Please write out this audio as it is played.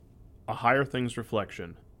A Higher Things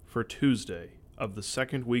Reflection for Tuesday of the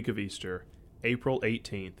second week of Easter, April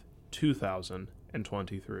 18th,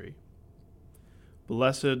 2023.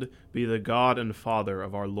 Blessed be the God and Father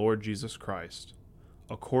of our Lord Jesus Christ.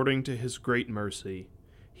 According to his great mercy,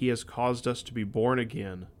 he has caused us to be born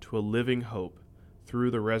again to a living hope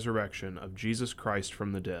through the resurrection of Jesus Christ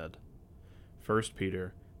from the dead. 1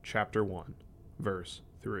 Peter chapter 1, verse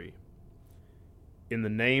 3. In the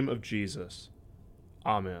name of Jesus,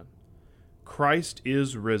 Amen. Christ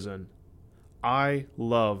is risen. I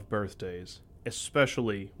love birthdays,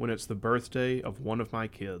 especially when it's the birthday of one of my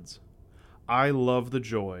kids. I love the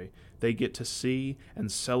joy they get to see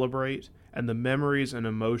and celebrate, and the memories and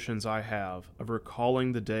emotions I have of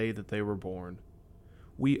recalling the day that they were born.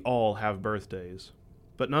 We all have birthdays,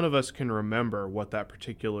 but none of us can remember what that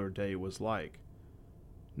particular day was like.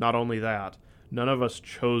 Not only that, none of us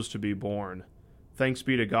chose to be born. Thanks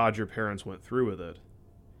be to God your parents went through with it.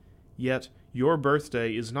 Yet, your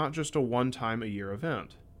birthday is not just a one-time-a-year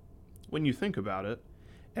event. When you think about it,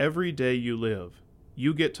 every day you live,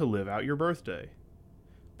 you get to live out your birthday.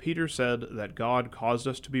 Peter said that God caused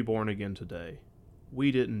us to be born again today.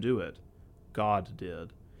 We didn't do it. God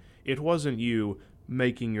did. It wasn't you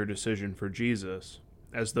making your decision for Jesus,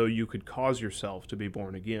 as though you could cause yourself to be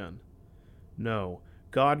born again. No,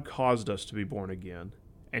 God caused us to be born again,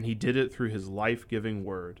 and he did it through his life-giving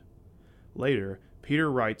word. Later,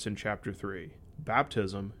 Peter writes in chapter 3,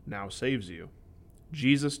 baptism now saves you.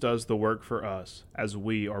 Jesus does the work for us as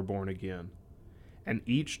we are born again. And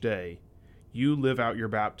each day, you live out your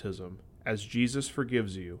baptism as Jesus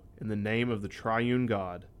forgives you in the name of the triune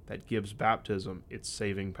God that gives baptism its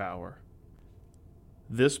saving power.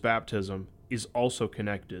 This baptism is also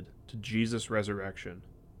connected to Jesus' resurrection,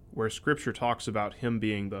 where Scripture talks about him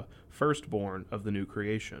being the firstborn of the new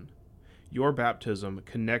creation. Your baptism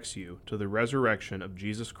connects you to the resurrection of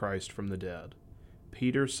Jesus Christ from the dead.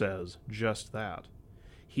 Peter says just that.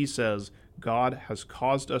 He says God has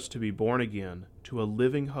caused us to be born again to a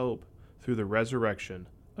living hope through the resurrection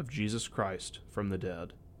of Jesus Christ from the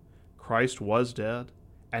dead. Christ was dead,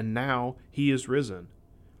 and now he is risen.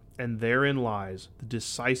 And therein lies the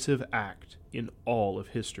decisive act in all of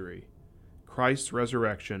history. Christ's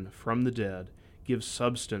resurrection from the dead gives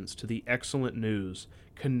substance to the excellent news,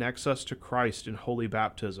 connects us to Christ in holy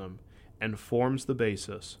baptism, and forms the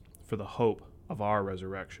basis for the hope of our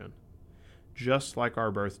resurrection. Just like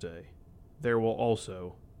our birthday, there will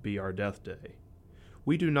also be our death day.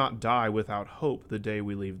 We do not die without hope the day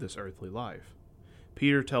we leave this earthly life.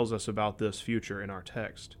 Peter tells us about this future in our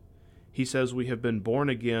text. He says we have been born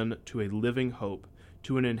again to a living hope,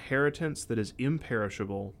 to an inheritance that is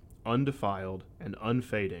imperishable, undefiled, and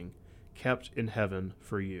unfading, kept in heaven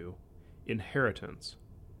for you. Inheritance.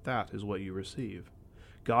 That is what you receive.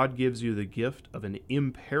 God gives you the gift of an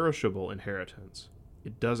imperishable inheritance.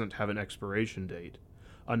 It doesn't have an expiration date.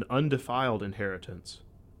 An undefiled inheritance.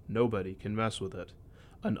 Nobody can mess with it.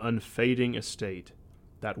 An unfading estate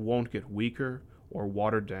that won't get weaker or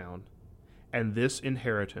watered down. And this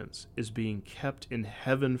inheritance is being kept in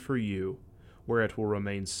heaven for you, where it will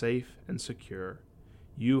remain safe and secure.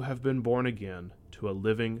 You have been born again to a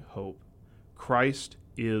living hope. Christ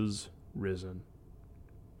is risen.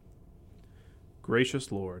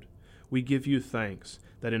 Gracious Lord, we give you thanks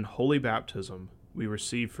that in holy baptism we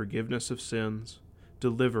receive forgiveness of sins,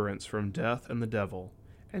 deliverance from death and the devil,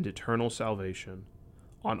 and eternal salvation.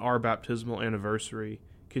 On our baptismal anniversary,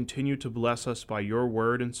 continue to bless us by your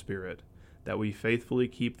word and spirit, that we faithfully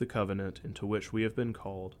keep the covenant into which we have been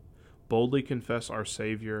called, boldly confess our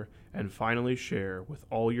Savior, and finally share with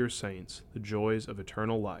all your saints the joys of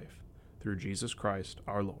eternal life, through Jesus Christ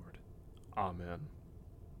our Lord. Amen.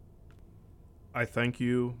 I thank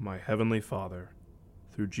you, my heavenly Father,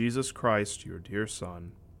 through Jesus Christ, your dear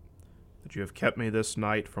Son, that you have kept me this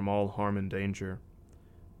night from all harm and danger,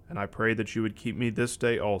 and I pray that you would keep me this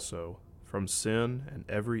day also from sin and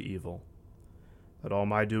every evil, that all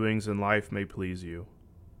my doings in life may please you.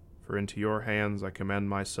 For into your hands I commend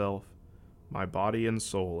myself, my body and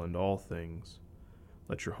soul, and all things.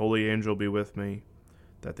 Let your holy angel be with me,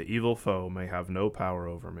 that the evil foe may have no power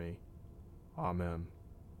over me. Amen.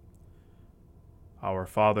 Our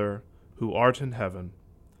Father, who art in heaven,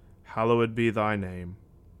 hallowed be thy name.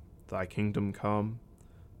 Thy kingdom come,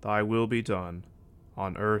 thy will be done,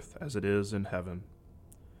 on earth as it is in heaven.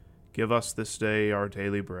 Give us this day our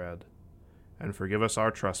daily bread, and forgive us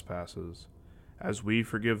our trespasses, as we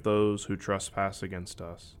forgive those who trespass against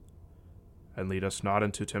us. And lead us not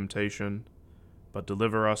into temptation, but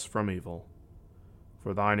deliver us from evil.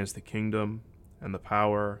 For thine is the kingdom, and the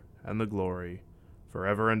power, and the glory,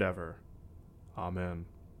 forever and ever. Amen.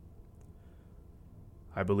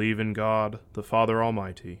 I believe in God, the Father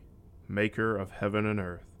Almighty, maker of heaven and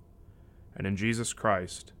earth, and in Jesus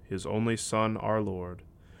Christ, his only Son, our Lord,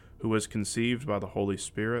 who was conceived by the Holy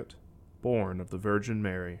Spirit, born of the Virgin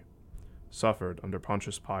Mary, suffered under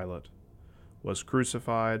Pontius Pilate, was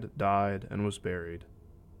crucified, died, and was buried.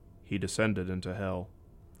 He descended into hell.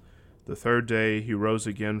 The third day he rose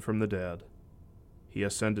again from the dead. He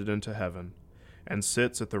ascended into heaven, and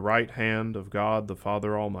sits at the right hand of God the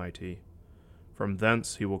Father Almighty. From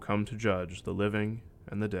thence he will come to judge the living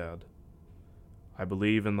and the dead. I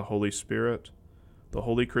believe in the Holy Spirit, the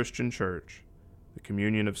holy Christian Church, the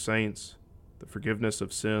communion of saints, the forgiveness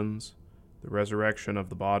of sins, the resurrection of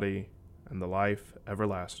the body, and the life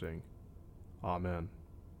everlasting. Amen.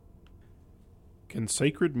 Can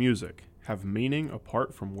sacred music have meaning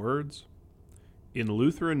apart from words? In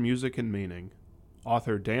Lutheran Music and Meaning,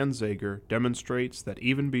 author Dan Zager demonstrates that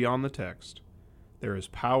even beyond the text, there is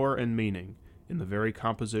power and meaning in the very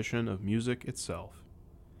composition of music itself.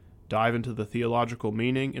 Dive into the theological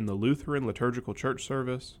meaning in the Lutheran liturgical church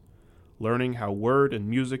service, learning how word and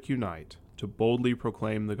music unite to boldly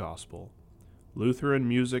proclaim the gospel. Lutheran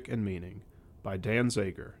Music and Meaning by Dan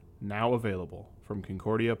Zager, now available from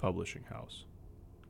Concordia Publishing House.